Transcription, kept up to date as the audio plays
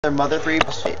Mother 3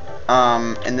 boss fight.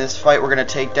 In this fight we're gonna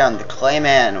take down the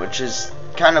Clayman, which is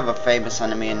kind of a famous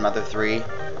enemy in Mother 3.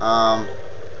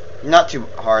 Not too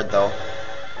hard though.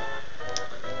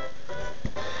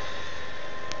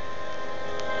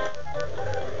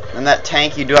 And that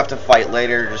tank you do have to fight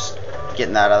later, just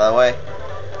getting that out of the way.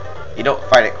 You don't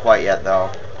fight it quite yet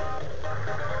though.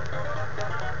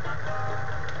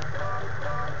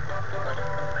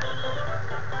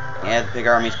 Yeah, the big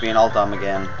army's being all dumb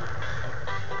again.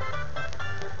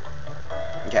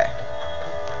 Okay,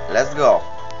 let's go.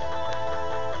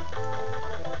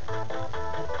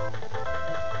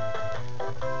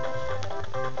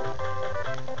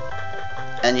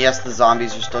 And yes, the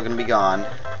zombies are still gonna be gone.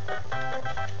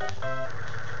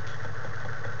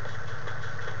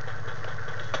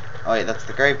 Oh wait, that's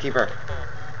the gravekeeper.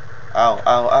 Ow,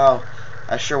 ow, ow.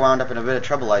 I sure wound up in a bit of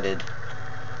trouble, I did.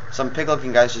 Some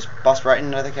pig-looking guys just bust right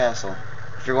into the castle.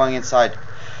 If you're going inside,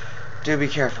 do be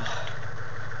careful.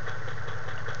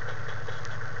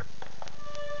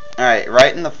 Alright,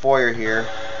 right in the foyer here,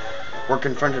 we're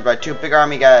confronted by two big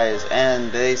army guys,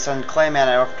 and they send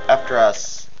Clayman after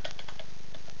us.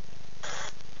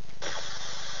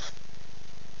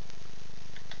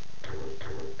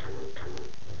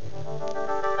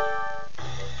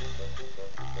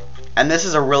 And this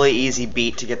is a really easy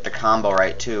beat to get the combo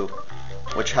right, too,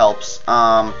 which helps.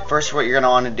 First, what you're going to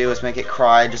want to do is make it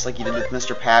cry, just like you did with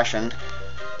Mr. Passion.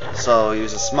 So,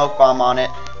 use a smoke bomb on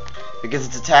it, because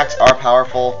its attacks are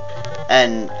powerful,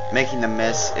 and making them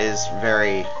miss is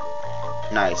very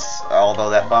nice,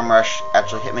 although that bomb rush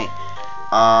actually hit me.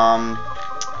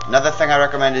 Another thing I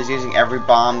recommend is using every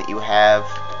bomb that you have,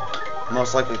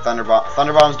 most likely thunder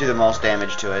bombs do the most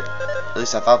damage to it, at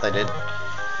least I thought they did.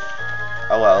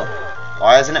 Oh well,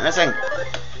 why isn't it missing?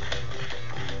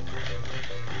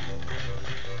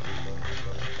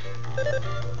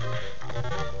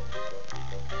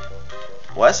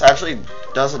 Wes actually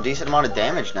does a decent amount of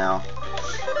damage now.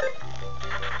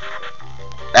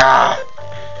 Ah!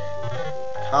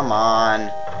 Come on.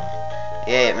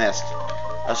 Yay, it missed.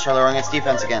 Let's try lowering its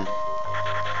defense again.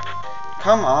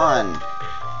 Come on.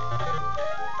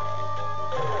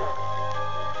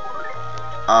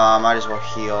 Might as well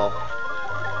heal.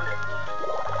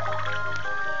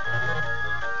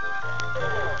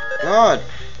 Good.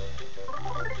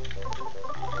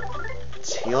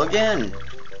 Let's heal again.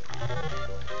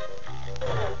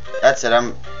 That's it,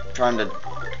 I'm trying to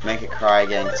make it cry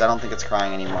again, because I don't think it's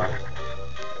crying anymore.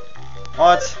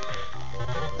 What?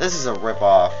 This is a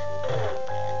rip-off.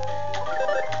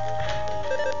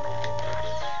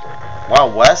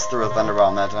 Wow, Wes threw a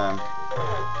Thunderbomb that time.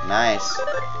 Nice.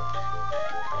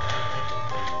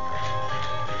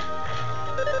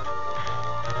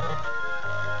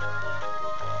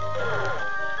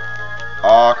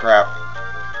 Oh crap.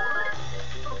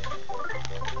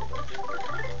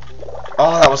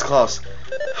 Oh, that was close.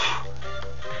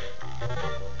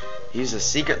 Use a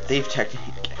secret thief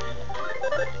technique.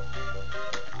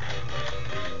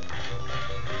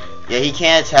 Yeah, he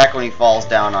can't attack when he falls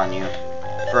down on you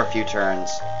for a few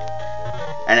turns.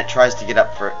 And it tries to get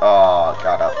up for... Oh, it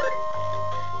got up.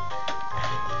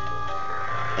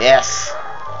 Yes!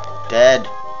 Dead.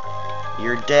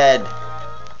 You're dead.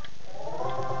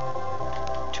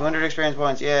 200 experience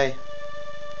points, yay.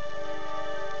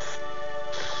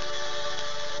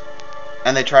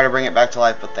 And they try to bring it back to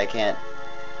life, but they can't.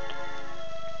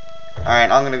 Alright,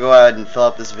 I'm going to go ahead and fill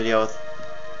up this video with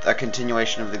a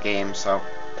continuation of the game, so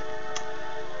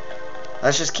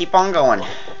let's just keep on going.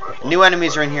 New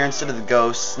enemies are in here instead of the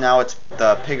ghosts. Now it's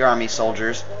the pig army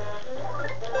soldiers.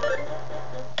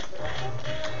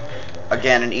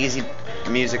 Again, an easy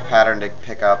music pattern to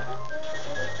pick up.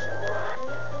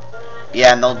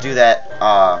 Yeah, and they'll do that,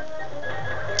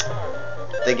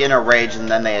 they get in a rage and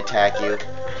then they attack you.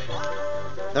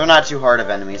 They're not too hard of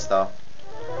enemies, though.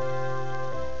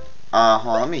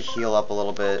 Hold on, let me heal up a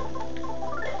little bit.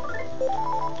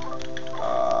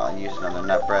 Use another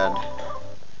nut bread.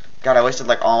 God, I wasted,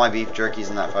 like, all my beef jerkies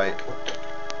in that fight.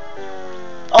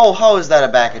 Oh, how is that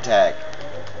a back attack?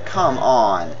 Come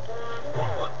on.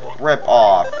 Rip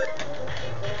off.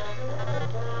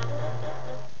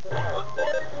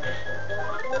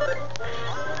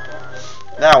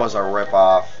 That was a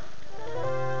rip-off.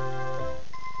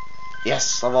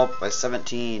 Yes, level up by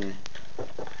 17.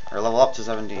 Or level up to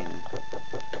 17.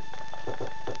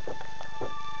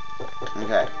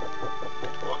 Okay.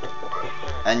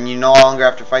 And you no longer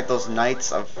have to fight those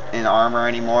knights in armor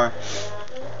anymore.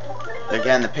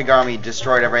 Again, the pig army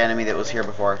destroyed every enemy that was here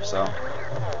before, so...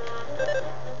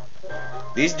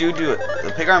 These do it.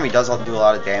 The pig army does do a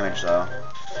lot of damage, though.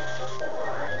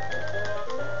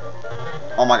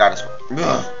 Oh my god, it's...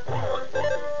 Ugh.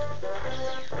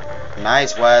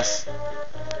 Nice, Wes.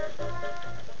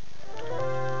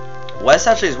 Wes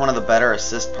actually is one of the better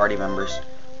assist party members.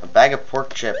 A bag of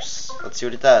pork chips. Let's see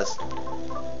what it does.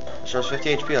 It shows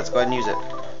 50 HP. Let's go ahead and use it.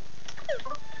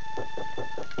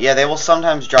 Yeah, they will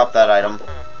sometimes drop that item.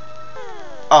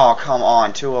 Oh, come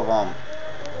on. 2 of them.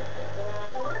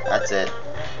 That's it.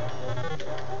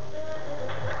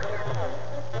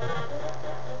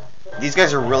 These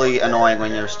guys are really annoying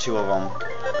when there's 2 of them.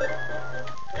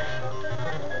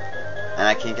 And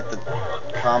I can't get the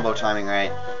combo timing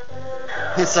right.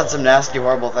 It's done some nasty,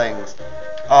 horrible things.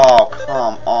 Oh,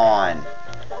 come on.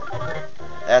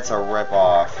 That's a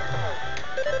ripoff.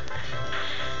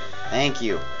 Thank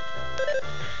you.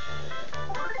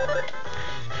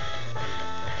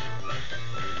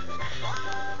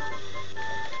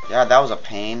 God, that was a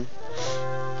pain.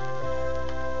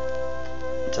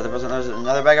 So there's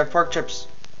another bag of pork chips.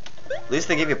 At least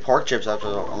they give you pork chips after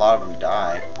a lot of them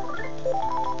die.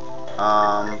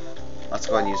 Let's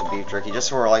go ahead and use a beef jerky just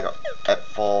so we're like at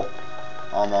full,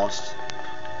 almost.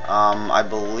 I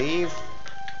believe.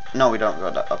 No, we don't go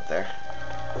up there.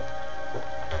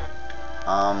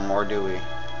 Or do we?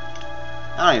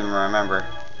 I don't even remember.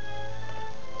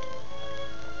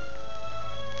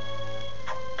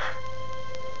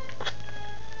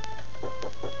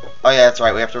 Oh yeah, that's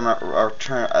right. We have to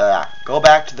go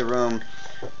back to the room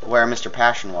where Mr.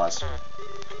 Passion was.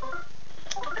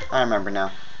 I remember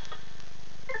now.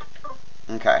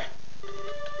 Okay.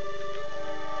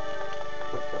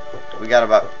 We got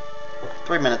about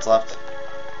 3 minutes left.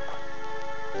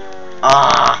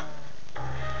 Ah!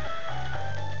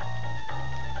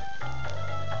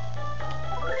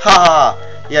 Ha!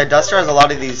 Yeah, Duster has a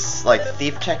lot of these like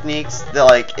thief techniques that,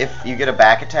 like, if you get a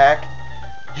back attack,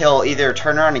 he'll either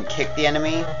turn around and kick the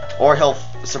enemy, or he'll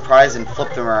surprise and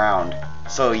flip them around,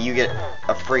 so you get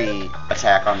a free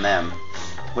attack on them,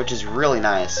 which is really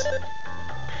nice.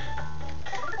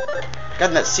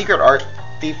 God, that secret art,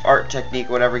 thief art technique,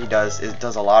 whatever he does, it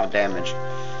does a lot of damage.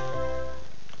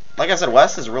 Like I said,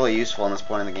 Wes is really useful in this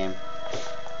point in the game.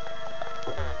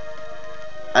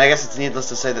 And I guess it's needless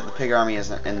to say that the pig army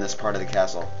isn't in this part of the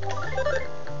castle.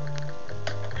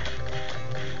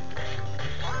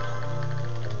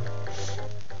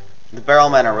 The barrel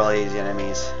men are really easy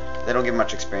enemies. They don't give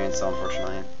much experience though,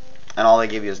 unfortunately. And all they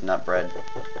give you is nut bread.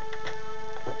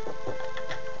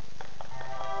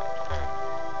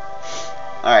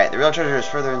 Alright, the real treasure is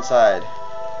further inside.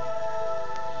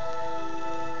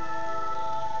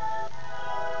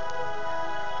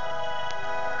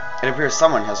 It appears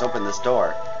someone has opened this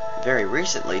door. Very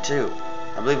recently, too.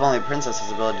 I believe only a princess has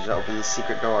the ability to open this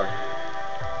secret door.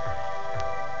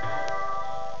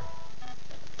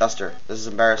 Duster, this is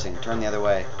embarrassing. Turn the other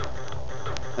way.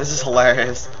 This is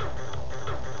hilarious.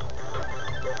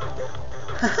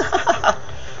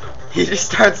 He just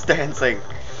starts dancing.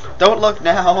 Don't look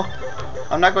now.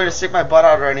 I'm not going to stick my butt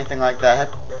out or anything like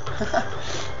that.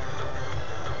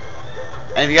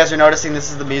 And if you guys are noticing, this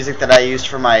is the music that I used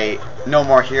for my No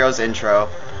More Heroes intro.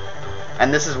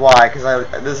 And this is why, because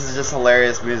this is just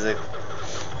hilarious music.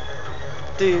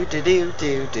 Do do do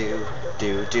do do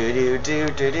do do do do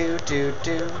do do do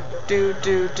do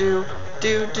do do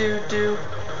do do do.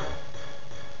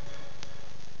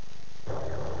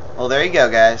 Well, there you go,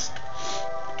 guys.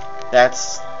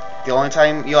 That's the only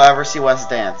time you'll ever see Wes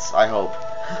dance, I hope.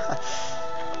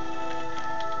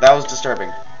 That was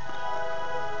disturbing.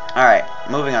 Alright,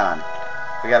 moving on.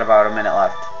 We got about a minute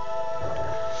left.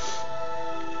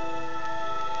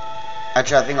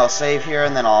 Actually, I think I'll save here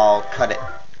and then I'll cut it.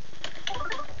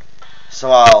 So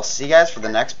I'll see you guys for the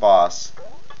next boss.